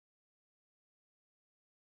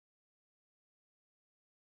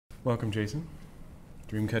Welcome, Jason.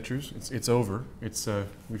 Dreamcatchers. It's over.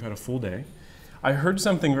 We've had a full day. I heard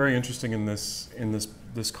something very interesting in this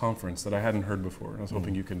conference that I hadn't heard before. I was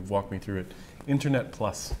hoping you could walk me through it. Internet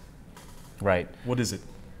Plus. Right. What is it?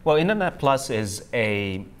 Well, Internet Plus is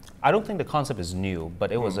I don't think the concept is new,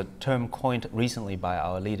 but it was a term coined recently by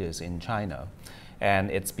our leaders in China.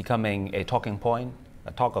 And it's becoming a talking point,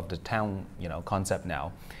 a talk of the town, concept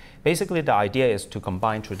now. Basically, the idea is to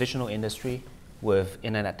combine traditional industry with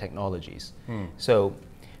internet technologies. So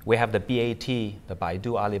we have the BAT, the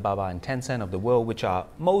Baidu, Alibaba, and Tencent of the world, which are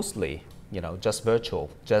mostly, just virtual,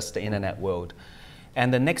 just the internet world.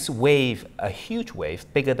 And the next wave, a huge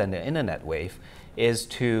wave, bigger than the internet wave, is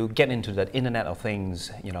to get into the Internet of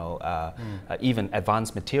Things, even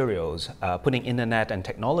advanced materials, putting internet and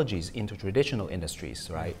technologies into traditional industries,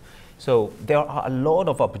 right? So there are a lot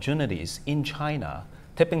of opportunities in China,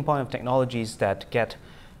 tipping point of technologies that get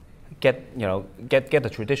the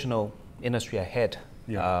traditional industry ahead.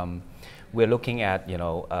 Yeah. We're looking at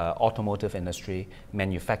automotive industry,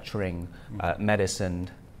 manufacturing, medicine,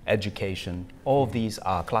 education. All of these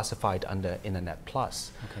are classified under Internet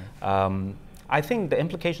Plus. Okay. I think the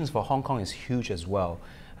implications for Hong Kong is huge as well.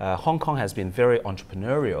 Hong Kong has been very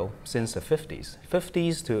entrepreneurial since the 50s.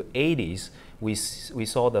 50s to 80s, we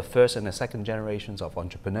saw the first and the second generations of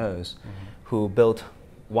entrepreneurs who built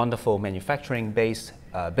wonderful manufacturing-based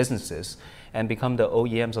businesses and become the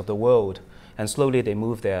OEMs of the world. And slowly they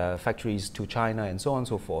move their factories to China and so on and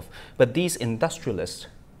so forth. But these industrialists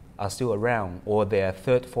are still around, or their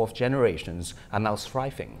third, fourth generations are now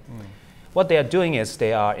thriving. What they are doing is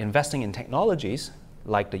they are investing in technologies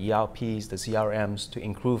like the ERPs, the CRMs to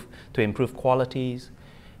improve qualities,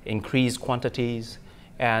 increase quantities,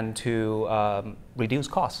 and to reduce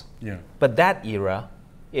costs. Yeah. But that era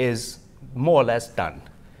is more or less done.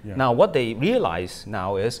 Yeah. Now, what they realize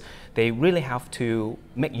now is they really have to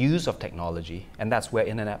make use of technology, and that's where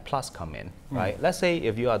Internet Plus come in, right? Let's say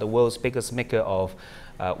if you are the world's biggest maker of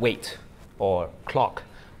weight or clock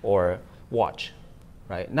or watch,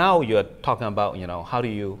 right? Now you're talking about, how do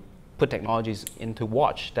you put technologies into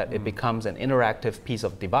watch that it becomes an interactive piece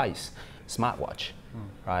of device, smartwatch,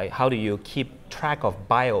 right? How do you keep track of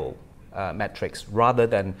metrics rather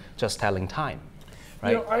than just telling time?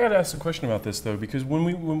 Right. I got to ask a question about this though, because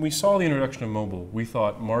when we saw the introduction of mobile, we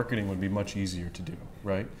thought marketing would be much easier to do,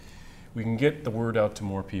 right? We can get the word out to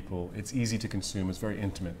more people. It's easy to consume. It's very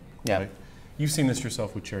intimate. Yeah. Right? You've seen this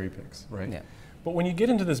yourself with cherry picks, right? Yeah. But when you get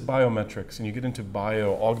into this biometrics and you get into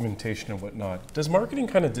bio augmentation and whatnot, does marketing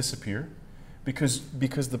kind of disappear? Because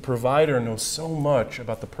the provider knows so much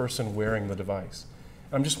about the person wearing the device.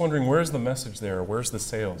 I'm just wondering, where's the message there? Where's the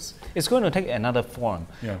sales? It's going to take another form.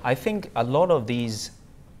 Yeah. I think a lot of these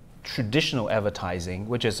traditional advertising,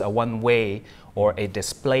 which is a one-way or a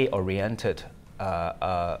display-oriented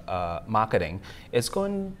marketing, is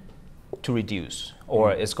going to reduce,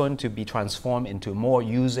 or it's going to be transformed into more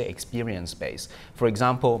user experience based. For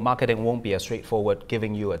example, marketing won't be as straightforward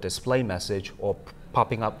giving you a display message or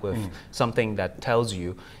popping up with something that tells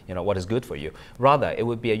you, what is good for you. Rather, it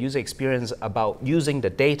would be a user experience about using the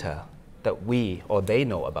data that we or they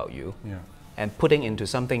know about you and putting into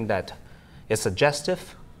something that is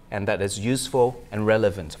suggestive and that is useful and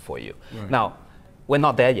relevant for you. Right. Now, we're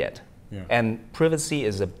not there yet. Yeah. And privacy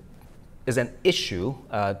is an issue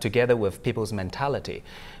together with people's mentality.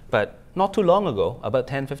 But not too long ago, about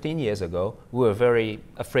 10, 15 years ago, we were very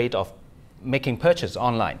afraid of making purchases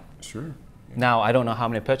online. Sure. Yeah. Now, I don't know how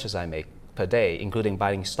many purchases I make per day, including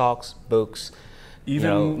buying stocks, books,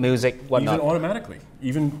 music, whatnot. Even automatically.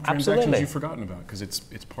 Even transactions Absolutely. you've forgotten about, because it's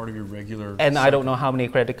part of your regular... And cycle. I don't know how many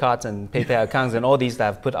credit cards and PayPal accounts and all these that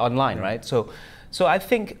I've put online, right? So I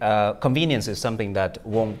think convenience is something that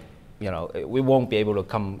won't, we won't be able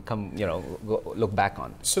to look back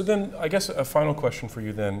on. So then, I guess a final question for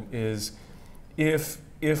you then is,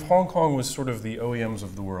 if Hong Kong was sort of the OEMs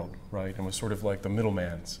of the world, right, and was sort of like the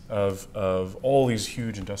middlemans of all these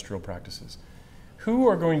huge industrial practices, who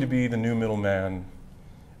are going to be the new middleman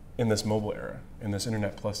in this mobile era, in this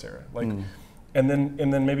Internet Plus era? Like, and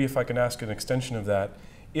then maybe if I can ask an extension of that,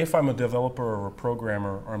 if I'm a developer or a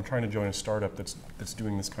programmer, or I'm trying to join a startup that's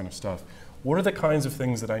doing this kind of stuff, what are the kinds of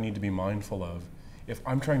things that I need to be mindful of if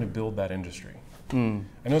I'm trying to build that industry? I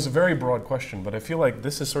know it's a very broad question, but I feel like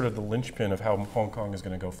this is sort of the linchpin of how Hong Kong is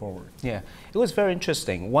going to go forward. Yeah, it was very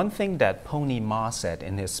interesting. One thing that Pony Ma said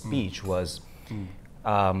in his speech was,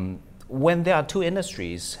 when there are two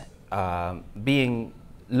industries being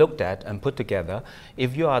looked at and put together,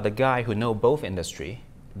 if you are the guy who knows both industry,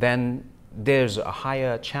 then there's a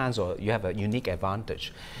higher chance, or you have a unique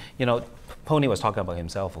advantage. Pony was talking about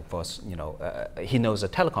himself, of course. He knows the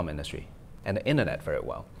telecom industry, and the internet very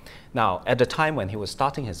well. Now, at the time when he was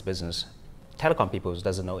starting his business, telecom people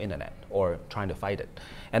doesn't know internet or trying to fight it.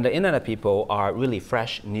 And the internet people are really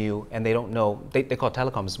fresh, new, and they don't know, they call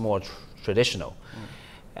telecoms more traditional.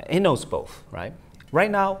 He knows both, right?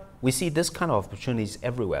 Right now, we see this kind of opportunities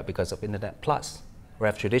everywhere because of Internet Plus. We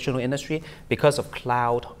have traditional industry because of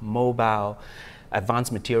cloud, mobile,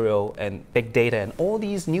 advanced material, and big data, and all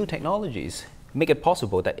these new technologies make it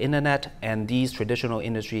possible that internet and these traditional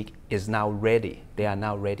industry is now ready. They are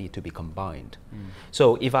now ready to be combined.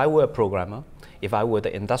 So if I were a programmer, if I were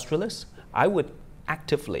the industrialist, I would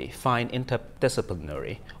actively find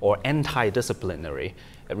interdisciplinary or anti-disciplinary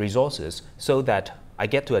resources so that I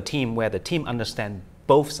get to a team where the team understands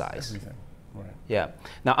both sides. Everything. Right. Yeah.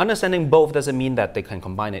 Now, understanding both doesn't mean that they can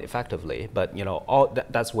combine it effectively, but you know,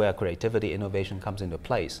 that's where creativity, innovation comes into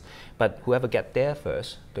place. But whoever gets there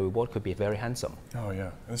first, the reward could be very handsome. Oh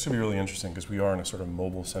yeah, this should be really interesting because we are in a sort of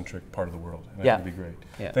mobile-centric part of the world, and that Yeah. would be great.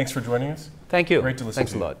 Yeah. Thanks for joining us. Thank you. Great to listen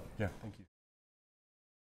Thanks to you. a lot. Yeah, thank you.